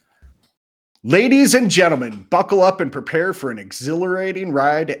Ladies and gentlemen, buckle up and prepare for an exhilarating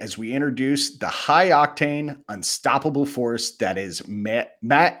ride as we introduce the high-octane, unstoppable force that is Matt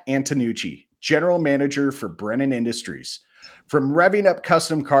Antenucci, General Manager for Brennan Industries. From revving up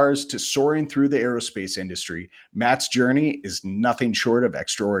custom cars to soaring through the aerospace industry, Matt's journey is nothing short of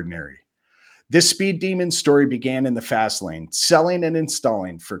extraordinary. This speed demon story began in the fast lane, selling and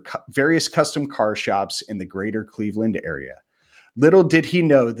installing for various custom car shops in the greater Cleveland area. Little did he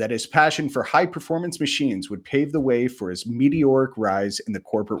know that his passion for high-performance machines would pave the way for his meteoric rise in the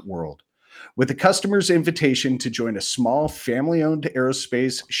corporate world. With a customer's invitation to join a small family-owned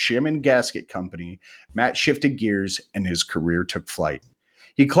aerospace shim and gasket company, Matt shifted gears and his career took flight.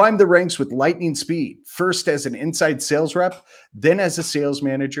 He climbed the ranks with lightning speed, first as an inside sales rep, then as a sales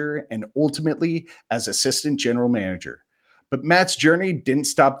manager, and ultimately as assistant general manager. But Matt's journey didn't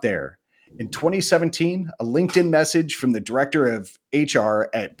stop there. In 2017, a LinkedIn message from the director of HR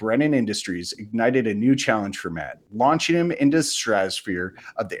at Brennan Industries ignited a new challenge for Matt, launching him into the stratosphere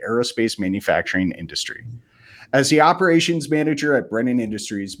of the aerospace manufacturing industry. As the operations manager at Brennan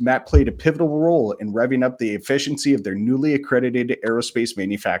Industries, Matt played a pivotal role in revving up the efficiency of their newly accredited aerospace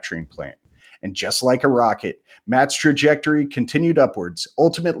manufacturing plant. And just like a rocket, Matt's trajectory continued upwards,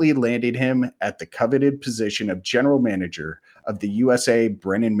 ultimately landing him at the coveted position of general manager of the USA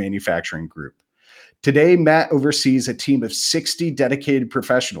Brennan Manufacturing Group. Today, Matt oversees a team of 60 dedicated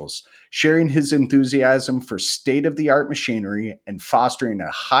professionals, sharing his enthusiasm for state-of-the-art machinery and fostering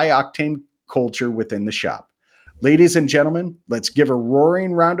a high-octane culture within the shop. Ladies and gentlemen, let's give a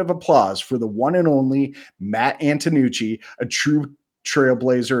roaring round of applause for the one and only Matt Antenucci, a true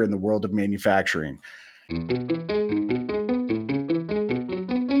trailblazer in the world of manufacturing.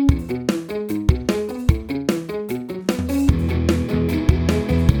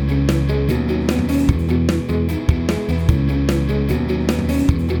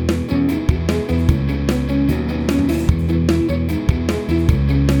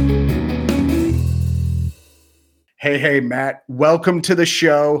 Hey, Matt, welcome to the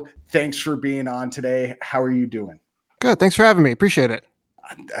show. Thanks for being on today. How are you doing? Good. Thanks for having me. Appreciate it.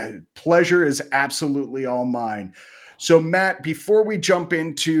 Pleasure is absolutely all mine. So, Matt, before we jump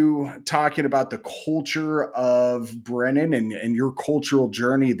into talking about the culture of Brennan and your cultural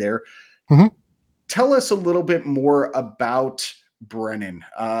journey there, tell us a little bit more about Brennan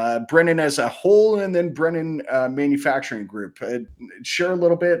as a whole, and then Brennan Manufacturing Group. Share a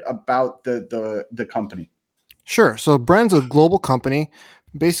little bit about the company. Sure. So Brennan's a global company,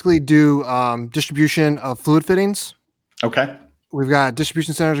 basically do distribution of fluid fittings. Okay. We've got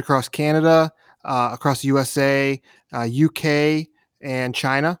distribution centers across Canada, across the USA, UK, and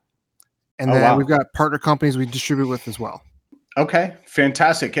China. And then we've got partner companies we distribute with as well. Okay,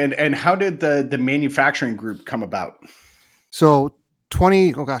 fantastic. And how did the manufacturing group come about? So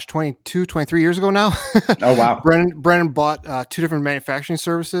 22, 23 years ago now. Oh, wow. Brennan bought two different manufacturing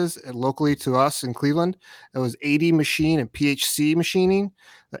services locally to us in Cleveland. It was AD Machine and PHC Machining.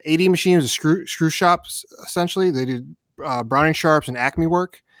 The AD Machine was a screw shop, essentially. They did Browning Sharps and Acme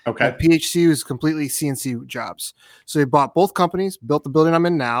work. Okay. PHC was completely CNC jobs. So they bought both companies, built the building I'm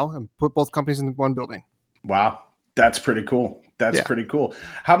in now, and put both companies in one building. Wow. That's pretty cool. Pretty cool.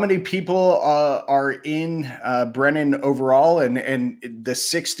 How many people are in Brennan overall? And the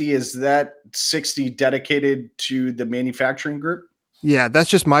 60, is that 60 dedicated to the manufacturing group? Yeah, that's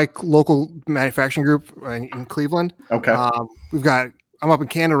just my local manufacturing group in Cleveland. Okay. I'm up in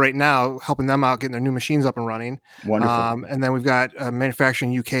Canada right now, helping them out, getting their new machines up and running. Wonderful. And then we've got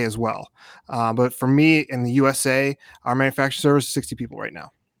manufacturing UK as well. But for me in the USA, our manufacturing service is 60 people right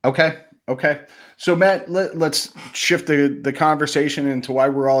now. Okay. So Matt, let's shift the conversation into why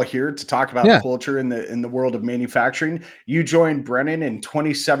we're all here to talk about culture in the world of manufacturing. You joined Brennan in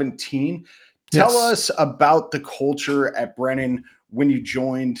 2017. Tell us about the culture at Brennan when you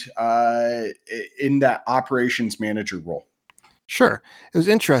joined in that operations manager role. Sure. It was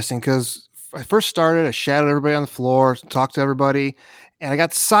interesting because I first started, I shadowed everybody on the floor, talked to everybody, and I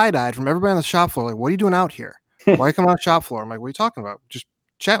got side-eyed from everybody on the shop floor. Like, what are you doing out here? Why are you coming on the shop floor? I'm like, what are you talking about? Just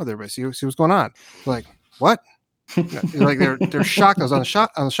chat with everybody, see what's going on. Like, what? Like they're shocked I was on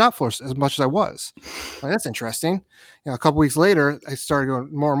the shop floor as much as I was. Like, that's interesting. A couple weeks later, I started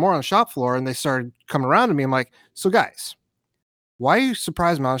going more and more on the shop floor, and they started coming around to me. I'm like, so guys, why are you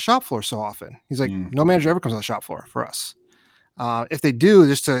surprised me on the shop floor so often? He's like, no manager ever comes on the shop floor for us. If they do,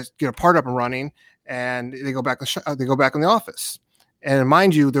 just to get a part up and running, and they go back in the office. And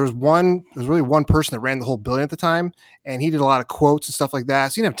mind you, there was really one person that ran the whole building at the time, and he did a lot of quotes and stuff like that.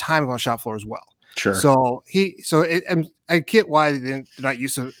 So he didn't have time to go on the shop floor as well. Sure. So I get why they're not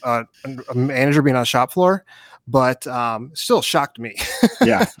used to a manager being on the shop floor, but still shocked me.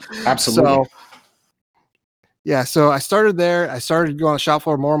 Yeah, absolutely. So I started there. I started going on the shop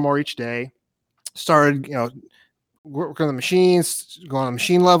floor more and more each day. Started, working on the machines, going on the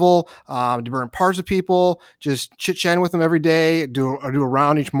machine level, burn parts with people, just chit chatting with them every day. Do a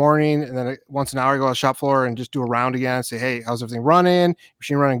round each morning, and then once an hour I go on the shop floor and just do a round again. Say, hey, how's everything running?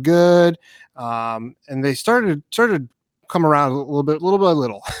 Machine running good? And they started come around a little bit by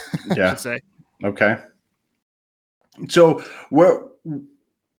little. Yeah. I should say. Okay. So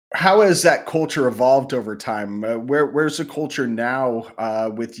how has that culture evolved over time? Where's the culture now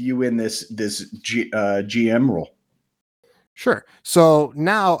with you in this GM role? Sure. So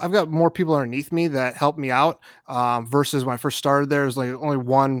now I've got more people underneath me that help me out versus when I first started there, was like only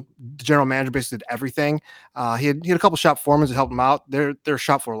one general manager basically did everything. He had a couple shop foremen that helped him out. They're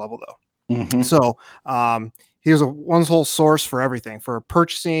shop floor level though. Mm-hmm. So he was one whole source for everything, for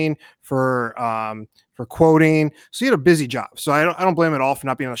purchasing, for quoting. So he had a busy job. So I don't blame him at all for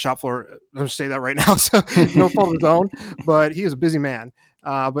not being on the shop floor. I'm going to say that right now. So no fault of his own, but he was a busy man.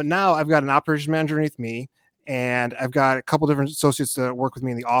 But now I've got an operations manager underneath me, and I've got a couple different associates that work with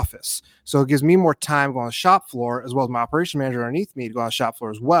me in the office. So it gives me more time going on the shop floor, as well as my operations manager underneath me to go on the shop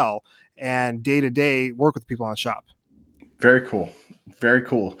floor as well, and day to day work with people on the shop. Very cool. Very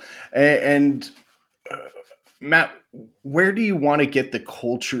cool. And Matt, where do you want to get the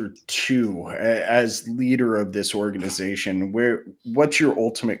culture to as leader of this organization? What's your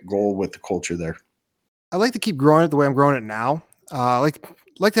ultimate goal with the culture there? I like to keep growing it the way I'm growing it now. Like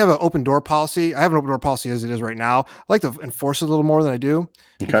to have an open door policy. I have an open door policy as it is right now. I like to enforce it a little more than I do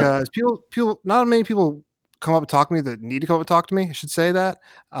because people, not many people come up and talk to me that need to come up and talk to me. I should say that.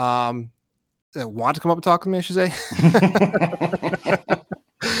 That want to come up and talk to me, I should say.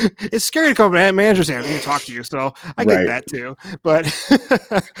 It's scary to come up and manager say, I need to talk to you. So I get that too. But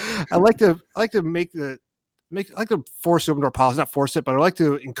I like to force the open door policy, not force it, but I like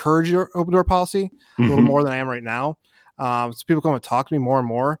to encourage your open door policy a little more than I am right now. So people come and talk to me more and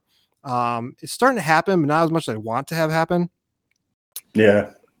more. It's starting to happen, but not as much as I want to have happen. Yeah,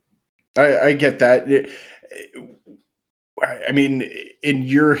 I get that. I mean, in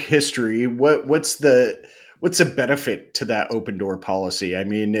your history, what's the benefit to that open door policy? I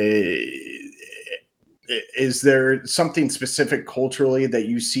mean, is there something specific culturally that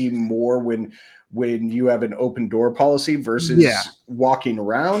you see more when you have an open door policy versus walking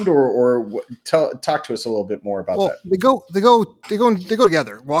around, or talk to us a little bit more about that? They go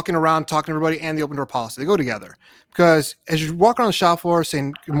together. Walking around, talking to everybody, and the open door policy, they go together, because as you walk around the shop floor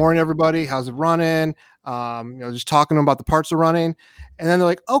saying good morning everybody, how's it running, just talking to them about the parts are running, and then they're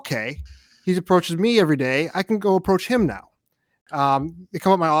like, okay, he approaches me every day, I can go approach him now. They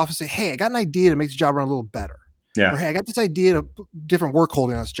come up to my office and say, hey, I got an idea to make the job run a little better. Or hey, I got this idea of different work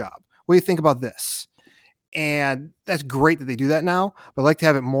holding on this job. What do you think about this? And that's great that they do that now, but I like to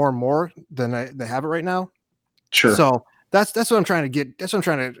have it more and more than they have it right now. Sure. So that's what I'm trying to get. That's what I'm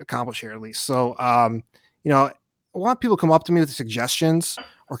trying to accomplish here, at least. So, I want people to come up to me with suggestions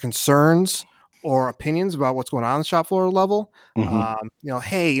or concerns or opinions about what's going on the shop floor level.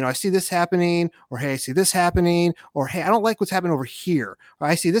 Hey, I see this happening, or hey, I see this happening, or hey, I don't like what's happening over here, or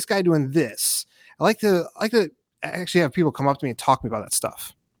I see this guy doing this. I like to actually have people come up to me and talk to me about that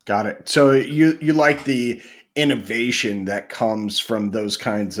stuff. Got it. So you like the innovation that comes from those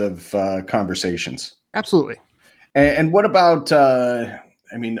kinds of conversations? Absolutely. And what about,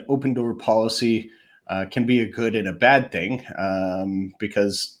 open door policy can be a good and a bad thing,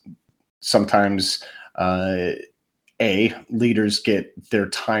 because sometimes leaders get their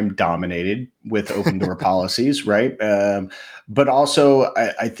time dominated with open door policies, right? But also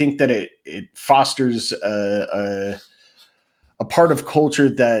I think that it fosters a part of culture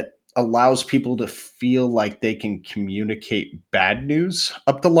that allows people to feel like they can communicate bad news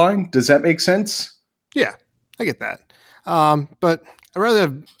up the line. Does that make sense? Yeah, I get that. But I'd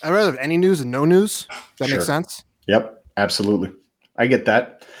rather have any news than no news. That makes sense. Yep, absolutely. I get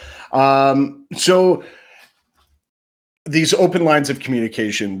that. So these open lines of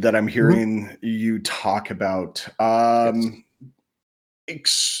communication that I'm hearing you talk about,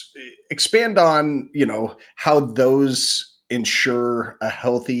 expand on, how those ensure a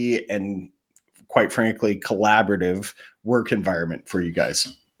healthy and, quite frankly, collaborative work environment for you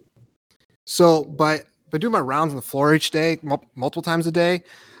guys. So by doing my rounds on the floor each day, multiple times a day,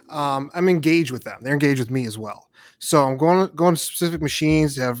 I'm engaged with them. They're engaged with me as well. So I'm going to specific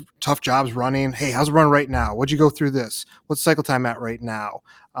machines that have tough jobs running. Hey, how's it run right now? What'd you go through this? What's cycle time at right now?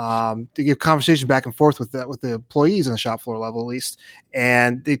 To give conversation back and forth with the employees on the shop floor level, at least.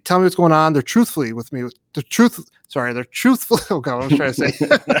 And they tell me what's going on. They're truthfully with me. They're truthful. Oh God, what I was trying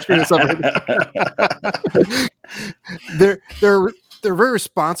to say. They're very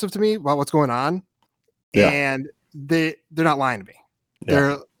responsive to me about what's going on. Yeah. And they're not lying to me.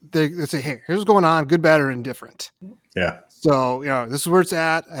 Yeah. They say, hey, here's what's going on, good, bad, or indifferent. Yeah. So, this is where it's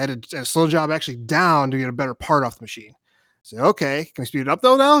at. I had a slow job actually down to get a better part off the machine. So, okay, can we speed it up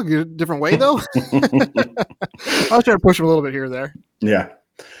though now? Get a different way though? I'll try to push them a little bit here or there. Yeah.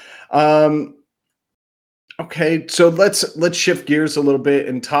 Okay, so let's shift gears a little bit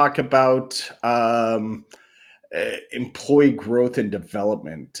and talk about employee growth and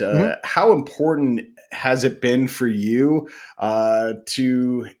development. How important has it been for you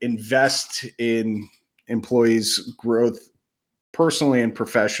to invest in employees' growth personally and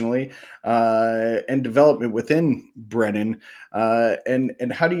professionally, and development within Brennan?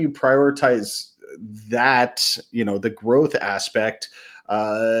 And how do you prioritize that, the growth aspect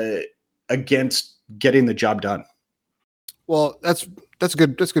against getting the job done? Well, that's a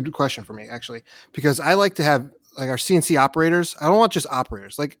good question for me, actually, because I like to have like our CNC operators. I don't want just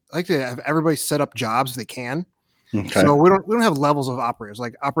operators. I like to have everybody set up jobs if they can. Okay. So we don't have levels of operators,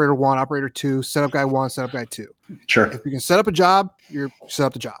 like operator 1, operator 2, setup guy 1, setup guy 2. Sure. If you can set up a job, you're set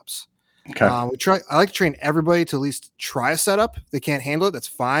up the jobs. Okay. I like to train everybody to at least try a setup. If they can't handle it, that's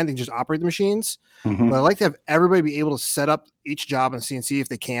fine. They can just operate the machines. Mm-hmm. But I like to have everybody be able to set up each job in CNC if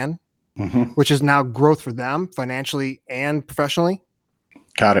they can, which is now growth for them financially and professionally.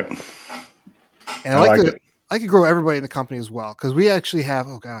 Got it. And I like to grow everybody in the company as well, because we actually have,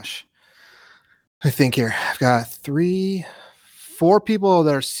 I think here I've got 4 people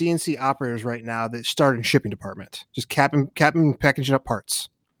that are CNC operators right now that start in shipping department, just capping, packaging up parts.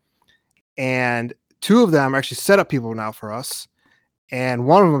 And 2 of them are actually setup people now for us. And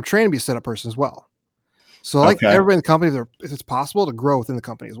one of them trained to be a setup person as well. So I like everybody in the company, if it's possible, to grow within the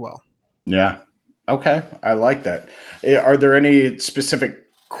company as well. Yeah. Okay. I like that. Are there any specific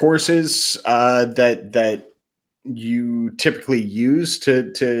courses that you typically use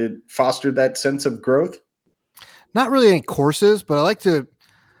to foster that sense of growth? Not really any courses, but I like to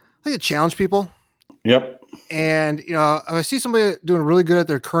challenge people. Yep. And if I see somebody doing really good at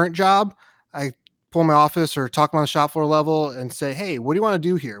their current job, I pull in my office or talk on the shop floor level and say, hey, what do you want to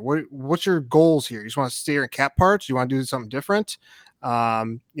do here? What's your goals here? You just want to stay here and cap parts? You want to do something different?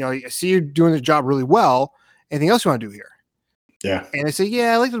 I see you doing the job really well. Anything else you want to do here? Yeah. And I say,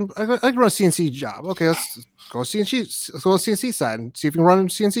 yeah, I like to run a CNC job. Okay, let's go CNC. Let's go to the CNC side and see if you can run a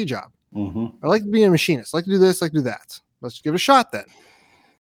CNC job. I like to be a machinist. I like to do this, I like to do that. Let's give it a shot then.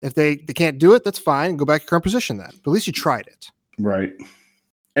 If they can't do it, that's fine. Go back to your current position then. But at least you tried it. Right.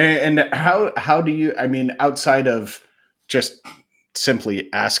 And how do you, outside of just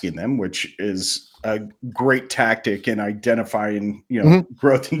simply asking them, which is a great tactic in identifying,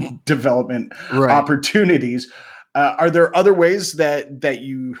 growth and development opportunities. Are there other ways that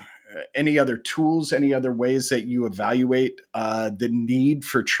you, any other tools, any other ways that you evaluate the need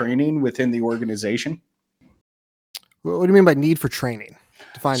for training within the organization? What do you mean by need for training?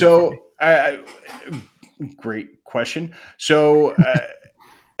 Define great question. So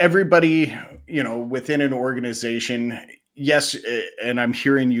everybody, within an organization, yes, and I'm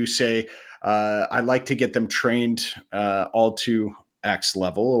hearing you say, I like to get them trained all to X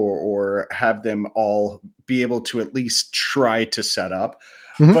level, or have them all be able to at least try to set up.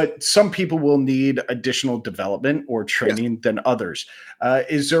 But some people will need additional development or training than others.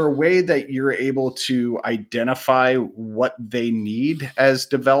 Is there a way that you're able to identify what they need as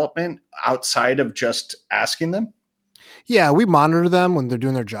development outside of just asking them? Yeah, we monitor them when they're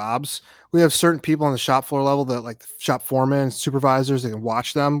doing their jobs. We have certain people on the shop floor level that, like the shop foremen, supervisors, they can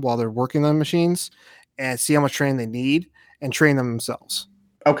watch them while they're working on machines and see how much training they need and train them themselves.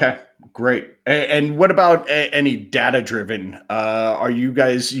 Okay, great. And what about any data-driven? Are you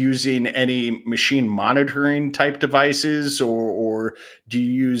guys using any machine monitoring type devices, or do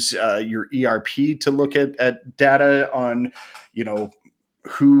you use your ERP to look at data on,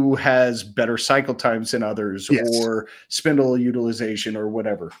 who has better cycle times than others, or spindle utilization or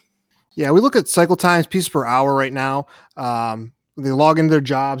whatever? Yeah, we look at cycle times, pieces per hour right now. They log into their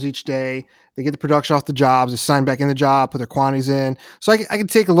jobs each day. They get the production off the jobs, they sign back in the job, put their quantities in. So I can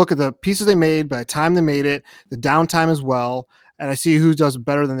take a look at the pieces they made by the time they made it, the downtime as well. And I see who does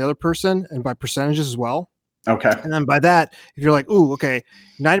better than the other person, and by percentages as well. Okay. And then by that, if you're like, ooh, okay,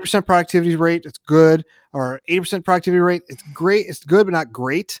 90% productivity rate, it's good. Or 80% productivity rate, it's great. It's good, but not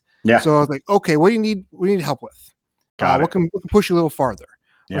great. Yeah. So I was like, okay, what do you need help with? Got What it. can push you a little farther?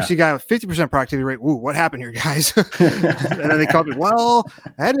 Or Yeah. see a guy with 50% productivity rate. Ooh, what happened here, guys? And then they come up, well,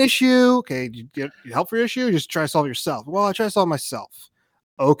 I had an issue. Okay, did you get help for your issue? Just try to solve it yourself. Well, I try to solve it myself.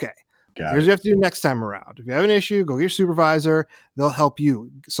 Okay. Got Here's what it. you have to do next time around. If you have an issue, go get your supervisor. They'll help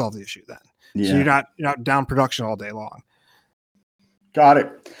you solve the issue then. So Yeah. you're not down production all day long. Got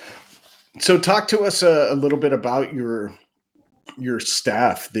it. So talk to us a little bit about your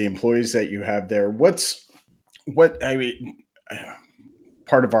staff, the employees that you have there. What I mean,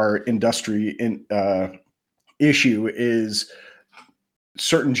 part of our industry issue is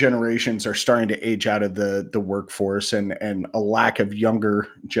certain generations are starting to age out of the workforce, and a lack of younger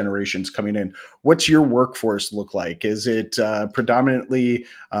generations coming in. What's your workforce look like? Is it predominantly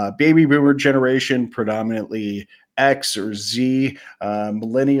baby boomer generation, predominantly X or Z,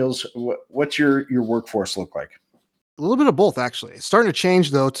 millennials? What's your workforce look like? A little bit of both, actually. It's starting to change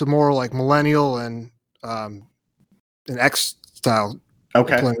though to more like millennial and an X style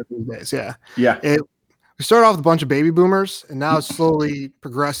Okay. employment these days. Yeah. Yeah. We started off with a bunch of baby boomers, and now it's slowly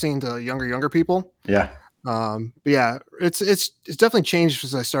progressing to younger people. Yeah. But yeah, it's definitely changed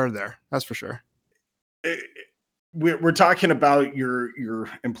since I started there. That's for sure. We're talking about your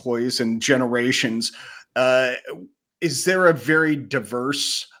employees and generations. Uh, is there a very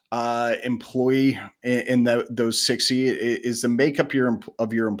diverse employee in those 60? Is the makeup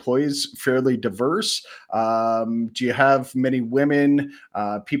of your employees fairly diverse? Do you have many women,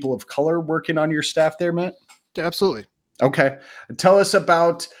 people of color working on your staff there, Matt? Yeah, absolutely. Okay. Tell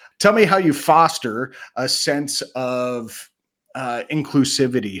me how you foster a sense of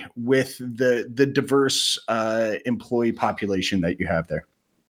inclusivity with the diverse employee population that you have there.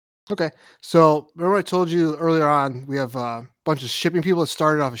 Okay. So remember I told you earlier on, we have a bunch of shipping people that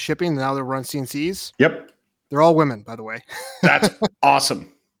started off of shipping, and now they're running CNCs. Yep. They're all women, by the way. That's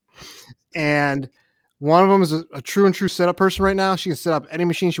awesome. And one of them is a true setup person right now. She can set up any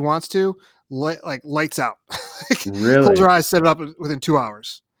machine she wants to, like lights out. Really? Close her eyes, set it up within 2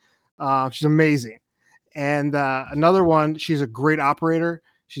 hours. She's amazing. And another one, she's a great operator.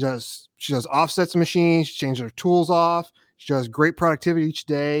 She does offsets of machines. She changes her tools off. She does great productivity each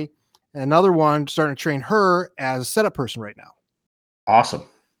day. And another one, starting to train her as a setup person right now. Awesome.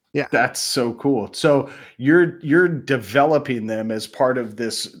 Yeah. That's so cool. So you're developing them as part of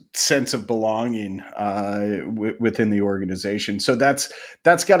this sense of belonging within the organization. So that's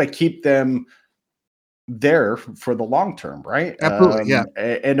got to keep them there for the long term, right? Absolutely. Yeah.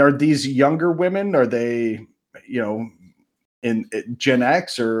 And are these younger women? Are they, in Gen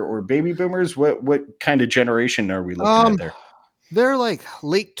X or baby boomers? What kind of generation are we looking at there? They're like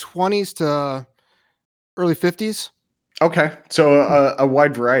late 20s to early 50s. Okay, so a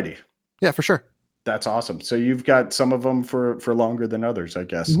wide variety. Yeah, for sure. That's awesome. So you've got some of them for longer than others, I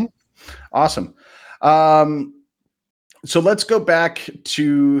guess. Mm-hmm. Awesome. So let's go back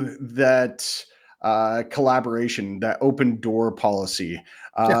to that collaboration, that open door policy.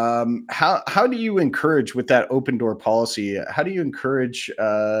 How do you encourage with that open door policy? How do you encourage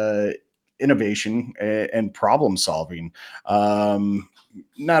innovation and problem solving?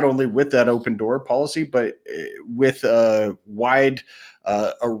 Not only with that open door policy, but with a wide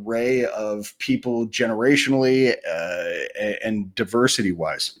array of people generationally and diversity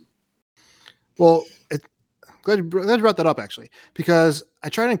wise. Well, glad you brought that up, actually, because I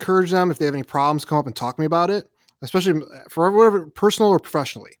try to encourage them if they have any problems, come up and talk to me about it, especially for whatever, personal or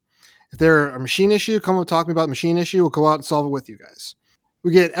professionally. If they're a machine issue, come up and talk to me about the machine issue. We'll go out and solve it with you guys.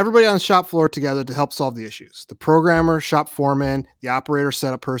 We get everybody on the shop floor together to help solve the issues. The programmer, shop foreman, the operator,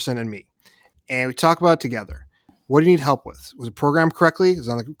 setup person, and me. And we talk about it together. What do you need help with? Was it programmed correctly? Is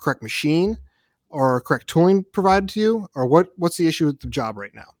it on the correct machine or correct tooling provided to you? Or what's the issue with the job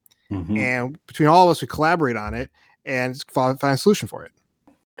right now? Mm-hmm. And between all of us, we collaborate on it and find a solution for it.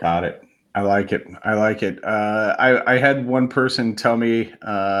 Got it. I like it. I had one person tell me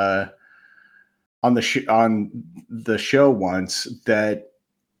on the show once that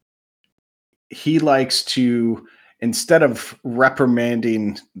he likes to, instead of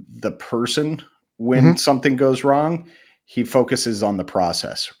reprimanding the person when something goes wrong, he focuses on the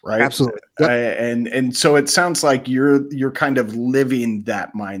process, right? Absolutely. Yep. And so it sounds like you're kind of living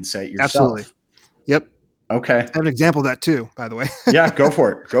that mindset yourself. Absolutely. Yep. Okay. I have an example of that too, by the way. Yeah, go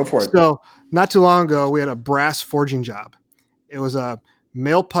for it. So not too long ago, we had a brass forging job. It was a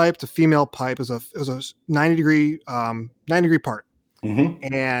male pipe to female pipe. It was a 90 degree part.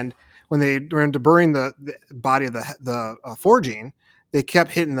 Mm-hmm. And when they were deburring the body of the forging, they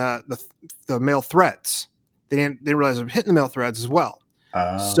kept hitting the male threads. They didn't realize they were hitting the male threads as well.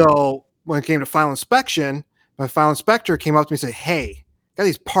 So when it came to final inspection, my final inspector came up to me and said, "Hey, got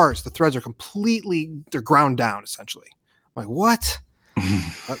these parts. The threads are they're ground down essentially. I'm like, what?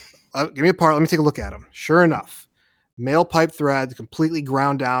 Give me a part. Let me take a look at them. Sure enough, male pipe thread, completely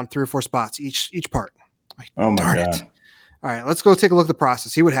ground down, 3 or 4 spots each part. I'm like, oh my darn God. it. All right, let's go take a look at the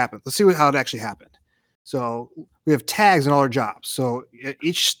process, see what happened. Let's see how it actually happened. So we have tags in all our jobs. So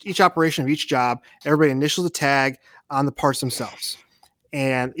each operation of each job, everybody initials the tag on the parts themselves,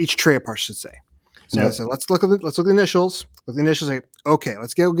 and each tray of parts, should say. So I said, let's look at the initials. With the initials, say, okay,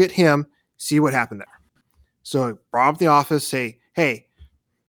 let's go get him, see what happened there. So I brought up the office, say, hey,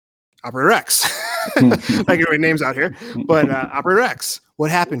 Operator X. I give away names out here, but Operator X,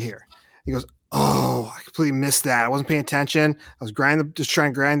 what happened here? He goes, oh, I completely missed that. I wasn't paying attention. I was just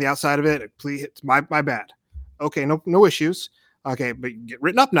trying to grind the outside of it. It's my bad. Okay, no issues. Okay, but you get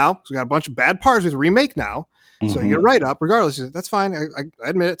written up now. So we got a bunch of bad parts with remake now. So you get a write up regardless. That's fine. I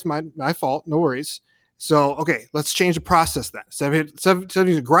admit it's my fault. No worries. So, okay, let's change the process then. Instead of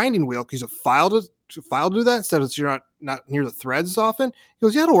using a grinding wheel, use a file to do that instead of you're not near the threads as often. He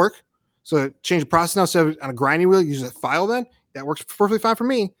goes, yeah, it'll work. So change the process now. Instead of on a grinding wheel, use a file then. That works perfectly fine for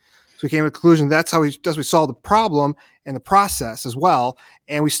me. So we came to the conclusion that's how we solved the problem and the process as well.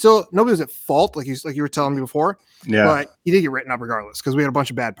 And nobody was at fault, like you were telling me before. Yeah. But he did get written up regardless because we had a bunch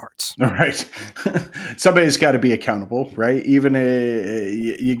of bad parts. All right. Somebody's got to be accountable, right? Even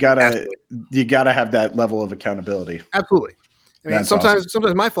you gotta have that level of accountability. Absolutely. I mean, sometimes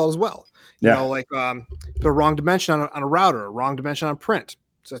my fault as well. You Yeah. know, like put a wrong dimension on a router, a wrong dimension on print.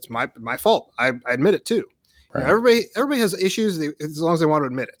 So that's my fault. I admit it too. Right. You know, everybody has issues as long as they want to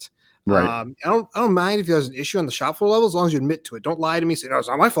admit it. Right. I don't mind if there's an issue on the shop floor level as long as you admit to it. Don't lie to me. Say, no, it's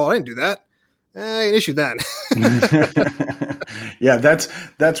not my fault. I didn't do that. An issue then. Yeah,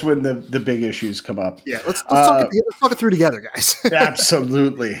 that's when the big issues come up. Yeah, let's talk it through together, guys.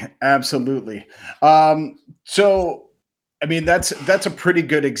 Absolutely. So, I mean, that's a pretty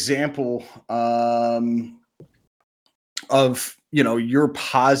good example of your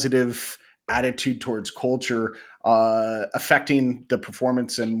positive attitude towards culture affecting the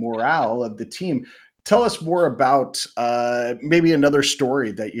performance and morale of the team. Tell us more about maybe another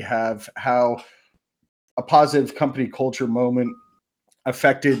story that you have, how a positive company culture moment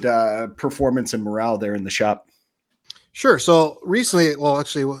affected performance and morale there in the shop. Sure. So recently, what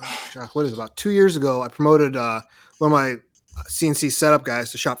is it, about 2 years ago, I promoted one of my CNC setup guys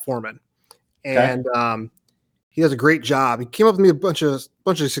to shop foreman, and he does a great job. He came up with me a bunch of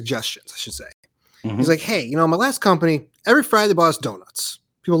suggestions, I should say. Mm-hmm. He's like, hey, my last company, every Friday they bought us donuts.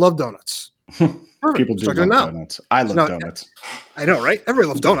 People love donuts. People do love donuts. I love donuts. I know, right? Everybody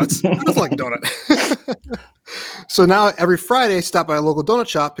loves donuts. Who doesn't like a donut? So now every Friday, stop by a local donut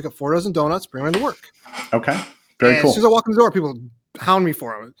shop, pick up 4 dozen donuts, bring them into work. Okay. Very cool. As soon as I walk in the door, people hound me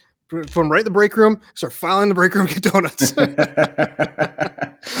for them. Put them right in the break room, start filing the break room, get donuts.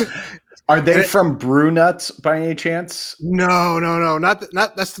 Are they from Brew Nuts by any chance? No.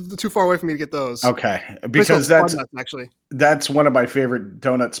 Not that's too far away for me to get those. Okay. Because that's actually one of my favorite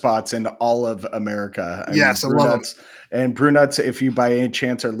donut spots in all of America. I love Nuts, them. And Brew Nuts, if you by any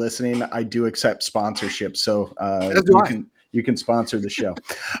chance are listening, I do accept sponsorship. So you can sponsor the show.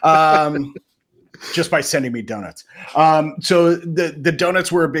 Just by sending me donuts. So the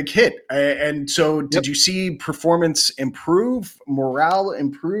donuts were a big hit. And so did you see performance improve, morale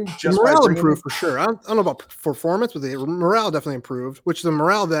improve? Morale improved for sure. I don't know about performance, but the morale definitely improved, which the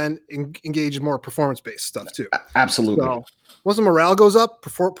morale then engaged more performance-based stuff too. Absolutely. So once the morale goes up,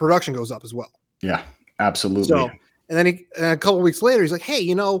 production goes up as well. Yeah, absolutely. So, and then a couple of weeks later, he's like,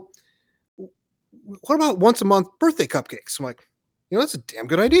 hey, what about once a month birthday cupcakes? I'm like, that's a damn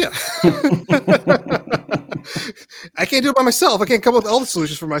good idea. I can't do it by myself. I can't come up with all the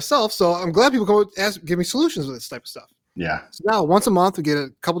solutions for myself. So I'm glad people come give me solutions with this type of stuff. Yeah. So now once a month, we get a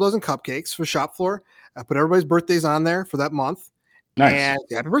couple dozen cupcakes for shop floor. I put everybody's birthdays on there for that month. Nice. And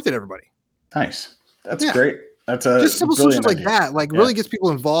happy birthday to everybody. Nice. That's great. That's just simple solutions idea. Like that. Really gets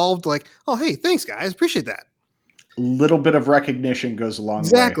people involved. Like, oh, hey, thanks guys. Appreciate that. A little bit of recognition goes a long way.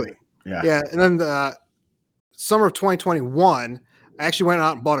 Exactly. Yeah. Yeah. And then the summer of 2021, I actually went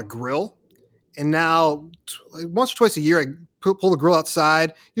out and bought a grill, and now once or twice a year, I pull the grill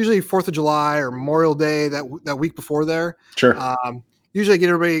outside, usually 4th of July or Memorial Day, that week before there. Sure. Usually I get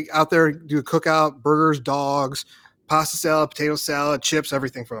everybody out there, do a cookout, burgers, dogs, pasta salad, potato salad, chips,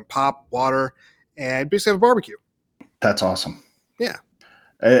 everything from pop, water, and basically have a barbecue. That's awesome. Yeah.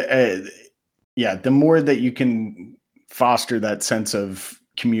 Yeah. The more that you can foster that sense of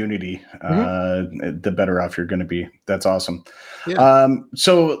community, the better off you're going to be. That's awesome. Yeah.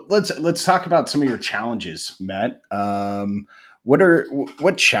 So let's talk about some of your challenges, Matt.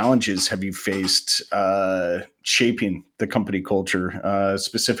 What challenges have you faced shaping the company culture,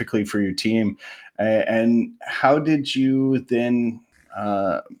 specifically for your team, and how did you then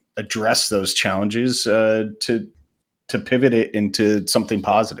address those challenges to pivot it into something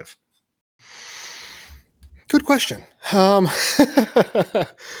positive? Good question.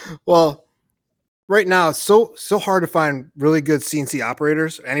 Well, right now it's so hard to find really good CNC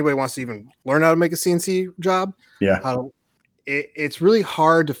operators. Anybody wants to even learn how to make a CNC job. Yeah, It's really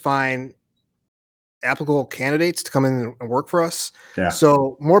hard to find applicable candidates to come in and work for us. yeah,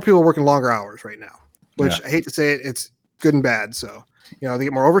 So more people are working longer hours right now, which yeah, I hate to say it, it's good and bad. So, they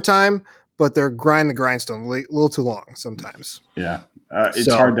get more overtime, but they're grinding the grindstone a little too long sometimes. yeah. It's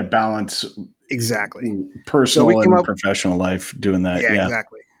So hard to balance exactly. So we personal came and up, professional life doing that. yeah, Yeah.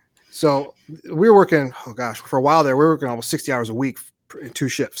 exactly. So we were working, oh gosh, for a while there, we were working almost 60 hours a week in 2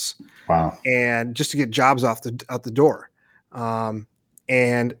 shifts, Wow. and just to get jobs out the door.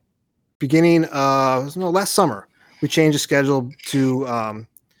 And beginning last summer, we changed the schedule to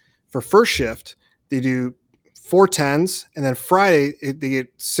for first shift, they do 4 10s, and then Friday they get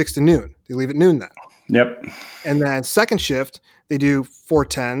 6 to noon. They leave at noon then. Yep. And then second shift, they do 4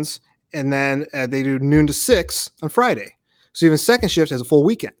 10s, and then they do noon to 6 on Friday. So even second shift has a full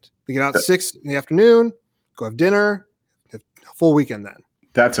weekend. They get out at 6 in the afternoon, go have dinner, have a full weekend then.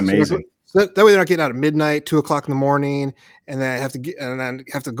 That's amazing. So that way they're not getting out at midnight, 2 o'clock in the morning, and then have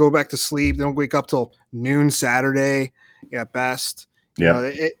to go back to sleep. They don't wake up till noon Saturday at best. Yeah.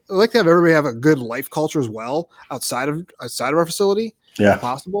 I like to have everybody have a good life culture as well outside of our facility, Yeah. if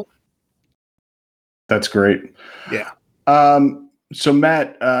possible. That's great. Yeah. So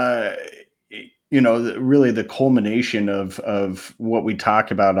Matt, really the culmination of what we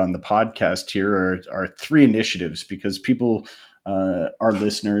talk about on the podcast here are 3 initiatives, because people, our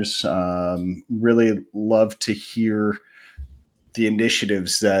listeners, really love to hear the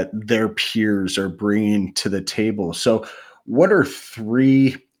initiatives that their peers are bringing to the table. So what are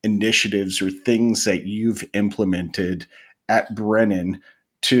 3 initiatives or things that you've implemented at Brennan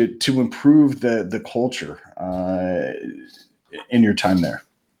to improve the culture in your time there?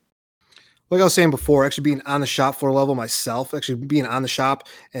 Like I was saying before, actually being on the shop floor level myself, actually being on the shop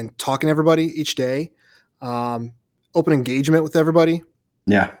and talking to everybody each day, open engagement with everybody,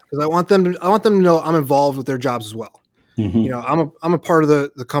 Yeah. because I want them to know I'm involved with their jobs as well. Mm-hmm. I'm a part of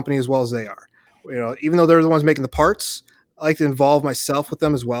the company as well as they are. Even though they're the ones making the parts, I like to involve myself with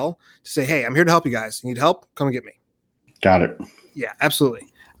them as well to say, hey, I'm here to help you guys. You need help? Come and get me. Got it. Yeah, absolutely.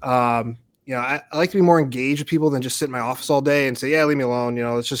 I like to be more engaged with people than just sit in my office all day and say, yeah, leave me alone.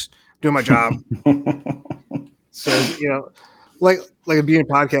 Let's just do my job. So, like a being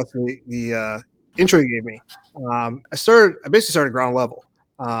podcast, the intro you gave me, I basically started ground level.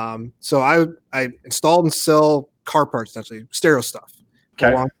 So I installed and sell car parts, essentially stereo stuff,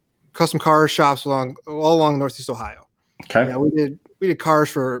 Okay. along custom car shops all along Northeast Ohio. Okay. We did cars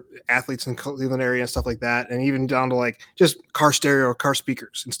for athletes in Cleveland area and stuff like that, and even down to like just car stereo, car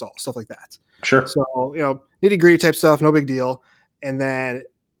speakers install, stuff like that. Sure. So nitty gritty type stuff, no big deal. And then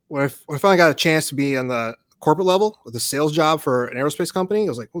when I finally got a chance to be on the corporate level with a sales job for an aerospace company, I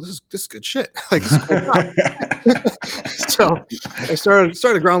was like, well, this is good shit. Like, this is cool. So I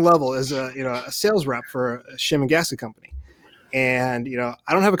started ground level as a sales rep for a shim and gasket company. And,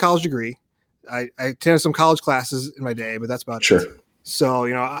 I don't have a college degree. I attended some college classes in my day, but that's about Sure. it. So,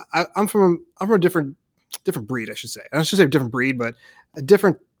 I'm from a different breed, I should say. I shouldn't say different breed, but a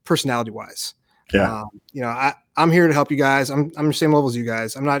different personality wise. Yeah. I'm here to help you guys. I'm the same level as you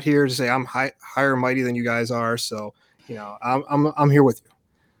guys. I'm not here to say I'm higher and mighty than you guys are. So, I'm here with you.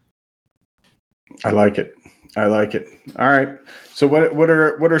 I like it. All right. So what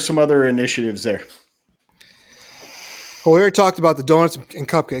are some other initiatives there? Well, we already talked about the donuts and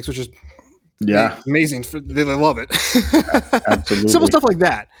cupcakes, which is amazing. They love it. Absolutely. Simple stuff like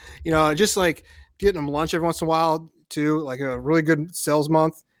that. Just like getting them lunch every once in a while too, like a really good sales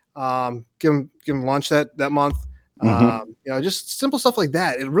month. Give them lunch that month. Mm-hmm. Just simple stuff like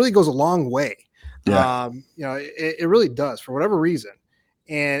that. It really goes a long way. Yeah. It really does for whatever reason.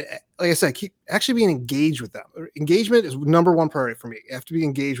 And like I said, keep actually being engaged with them. Engagement is number 1 priority for me. You have to be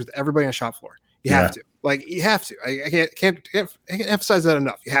engaged with everybody on the shop floor. You have to. Like, you have to. I can't emphasize that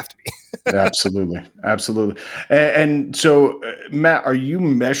enough. You have to be. Absolutely. And so, Matt, are you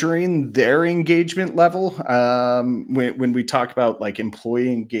measuring their engagement level? When we talk about like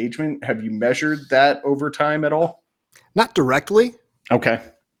employee engagement, have you measured that over time at all? Not directly. Okay.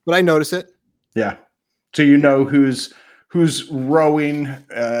 But I notice it. Yeah. So who's rowing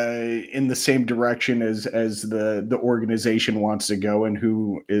in the same direction as the organization wants to go, and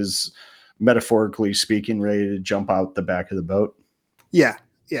who is metaphorically speaking, ready to jump out the back of the boat. Yeah.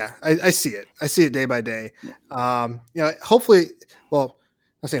 Yeah. I see it. I see it day by day. Hopefully, well,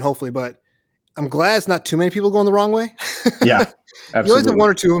 I'm saying hopefully, but I'm glad it's not too many people going the wrong way. Yeah, absolutely. You always have one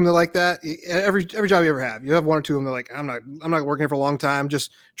or two of them that like that. Every job you ever have, you have one or two of them that like, I'm not working here for a long time,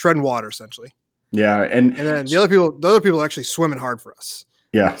 just treading water essentially. Yeah. And then the other people are actually swimming hard for us.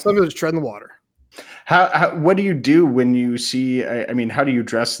 Yeah. Some people just treading the water. What do you do when you see, I mean, how do you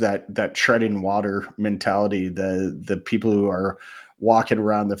address that treading water mentality, the people who are walking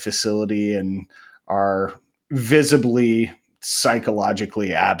around the facility and are visibly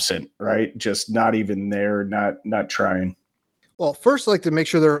psychologically absent, right? Just not even there, not trying. Well, first I like to make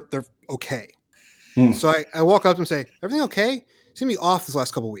sure they're okay. So I walk up and say, everything okay? Seem to be off this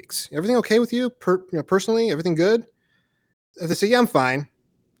last couple of weeks. Everything okay with you? Personally, everything good? If they say, yeah, I'm fine.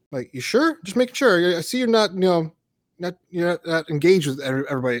 Like, you sure? Just making sure. I see you're not, you're not engaged with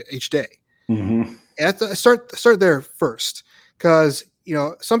everybody each day. Mm-hmm. And I start there first, because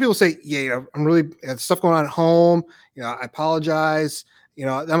some people say, yeah, I'm really got stuff going on at home. I apologize.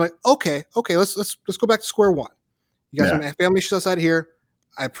 I'm like, okay, let's go back to square one. You got some family issues outside of here.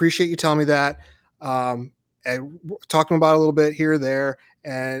 I appreciate you telling me that. And talking about it a little bit here or there,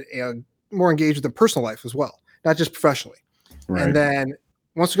 and more engaged with the personal life as well, not just professionally. Right. And then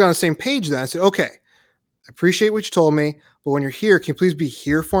once we got on the same page, then I said, okay, I appreciate what you told me, but when you're here, can you please be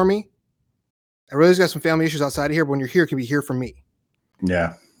here for me? I realize got some family issues outside of here, but when you're here, can you be here for me?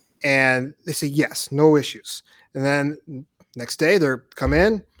 Yeah. And they say, yes, no issues. And then next day they come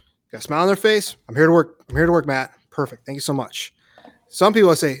in, got a smile on their face. I'm here to work, Matt. Perfect. Thank you so much. Some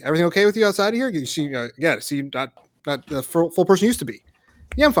people say, everything okay with you outside of here? You see, again, see you not the full person you used to be.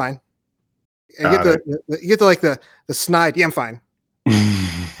 Yeah, I'm fine. And you get the snide. Yeah, I'm fine.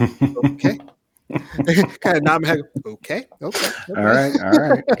 Okay. Kind of nod my head. Okay. All right.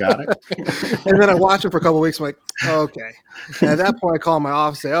 Got it. And then I watch it for a couple of weeks. I'm like, okay. And at that point, I call my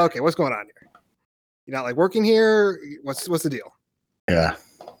office and say, okay, what's going on here? You're not like working here? What's the deal? Yeah.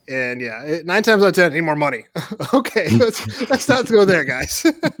 And 9 times out of 10, I need more money. Okay, let's not go there, guys.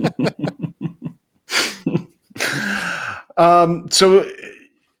 So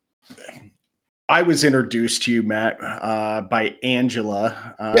I was introduced to you, Matt, by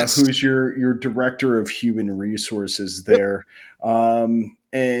Angela, yes. Who's your director of human resources there. Yep.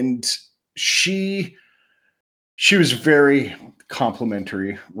 And she was very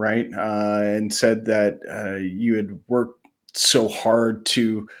complimentary, right? And said that you had worked so hard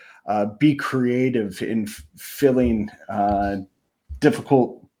to be creative in filling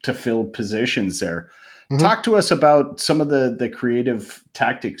difficult to fill positions there. Mm-hmm. Talk to us about some of the creative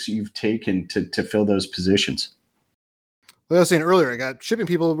tactics you've taken to fill those positions. Well, I was saying earlier, I got shipping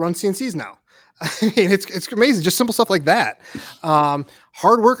people run CNCs now. I mean, it's amazing. Just simple stuff like that.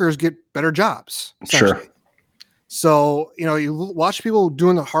 Hard workers get better jobs. Sure. So, you watch people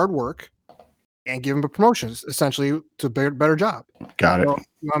doing the hard work and give them a promotion, essentially, to a better job. Got it.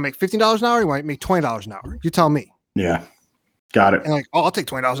 You want to make $15 an hour? You want to make $20 an hour? You tell me. Yeah. Got it. And like, I'll take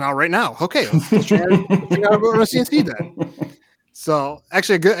 $20 an hour right now. Okay. Let's try to run a CNC then. So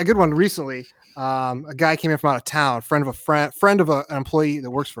actually a good one recently, a guy came in from out of town, friend of an employee that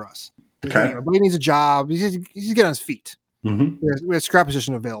works for us. Okay. He needs a job. He's getting on his feet. Mm-hmm. We had a scrap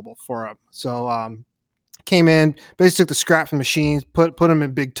position available for him. So came in, basically took the scrap from the machines, put them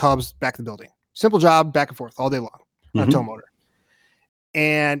in big tubs back to the building. Simple job, back and forth all day long on a tow motor.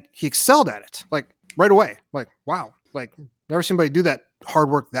 And he excelled at it, like right away. Like, wow, like never seen anybody do that hard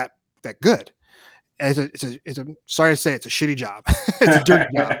work that good. And it's a sorry to say, it's a shitty job. It's a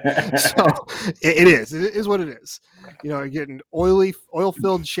dirty job. So it is what it is. You're getting oil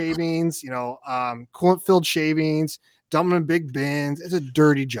filled shavings, coolant filled shavings, dumping in big bins. It's a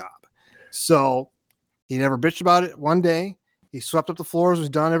dirty job. So he never bitched about it. One day he swept up the floors, was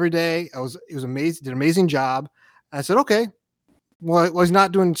done every day. It was amazing, did an amazing job. And I said, okay, well, he's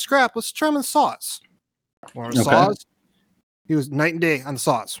not doing scrap. Let's try him with saws. Saws. He was night and day on the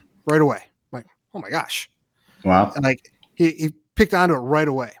saws right away. I'm like, oh my gosh. Wow. And like he picked onto it right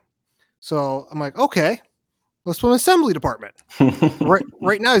away. So I'm like, okay, let's put him in assembly department.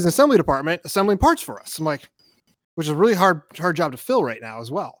 right now he's in assembly department assembling parts for us. I'm like, which is a really hard job to fill right now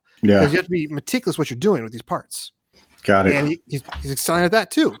as well. Yeah. Because you have to be meticulous what you're doing with these parts. Got it. And he's excited at that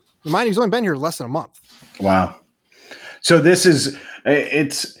too. Remind you, he's only been here less than a month. Wow. So this is,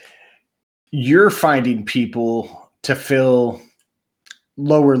 you're finding people to fill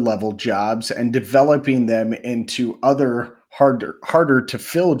lower level jobs and developing them into other harder to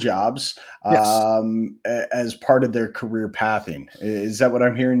fill jobs as part of their career pathing. Is that what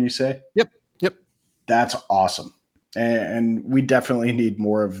I'm hearing you say? Yep. That's awesome. And we definitely need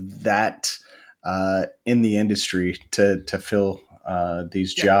more of that in the industry to fill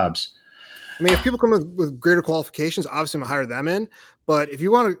these jobs. I mean, if people come with greater qualifications, obviously I'm gonna hire them in. But if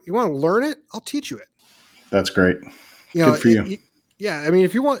you want to learn it, I'll teach you it. That's great. You know, Good for you. yeah. I mean,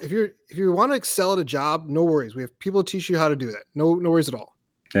 if you want to excel at a job, no worries. We have people to teach you how to do that. No worries at all.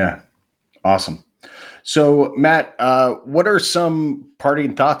 Yeah. Awesome. So, Matt, what are some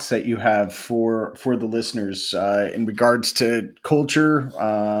parting thoughts that you have for the listeners in regards to culture,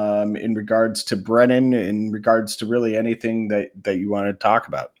 in regards to Brennan, in regards to really anything that you want to talk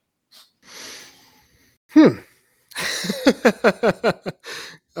about?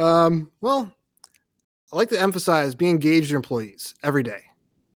 Well, I like to emphasize be engaged with your employees every day.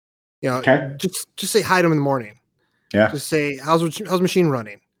 You know, Okay. just say hi to them in the morning. Yeah. Just say how's machine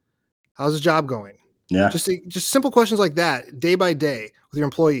running? How's the job going? Yeah. Just simple questions like that, day by day, with your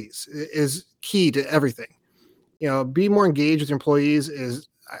employees is key to everything. You know, be more engaged with your employees.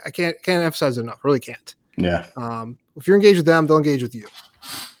 I can't emphasize it enough. Really can't. Yeah. If you're engaged with them, they'll engage with you.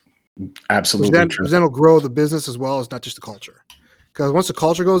 Absolutely Which true. then will grow the business as well as not just the culture. Because once the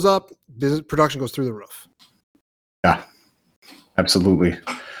culture goes up, business production goes through the roof. Yeah. Absolutely.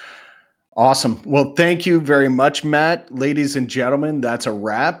 Awesome. Well, thank you very much, Matt. Ladies and gentlemen, that's a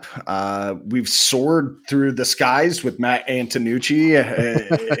wrap. We've soared through the skies with Matt Antenucci,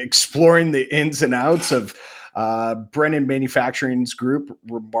 exploring the ins and outs of Brennan Manufacturing Group,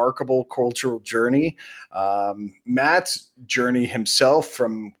 remarkable cultural journey. Matt's journey himself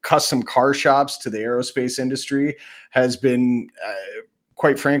from custom car shops to the aerospace industry has been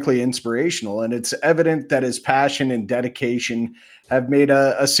quite frankly inspirational, and it's evident that his passion and dedication have made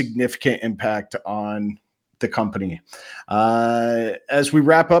a significant impact on the company. As we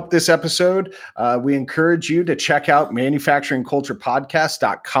wrap up this episode, we encourage you to check out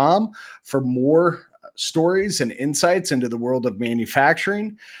manufacturingculturepodcast.com for more stories and insights into the world of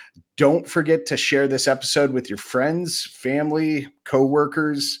manufacturing. Don't forget to share this episode with your friends, family,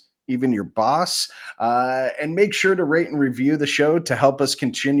 coworkers, even your boss, and make sure to rate and review the show to help us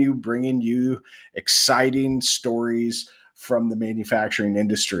continue bringing you exciting stories from the manufacturing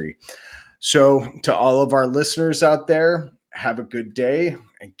industry. So, to all of our listeners out there, have a good day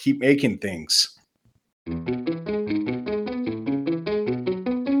and keep making things.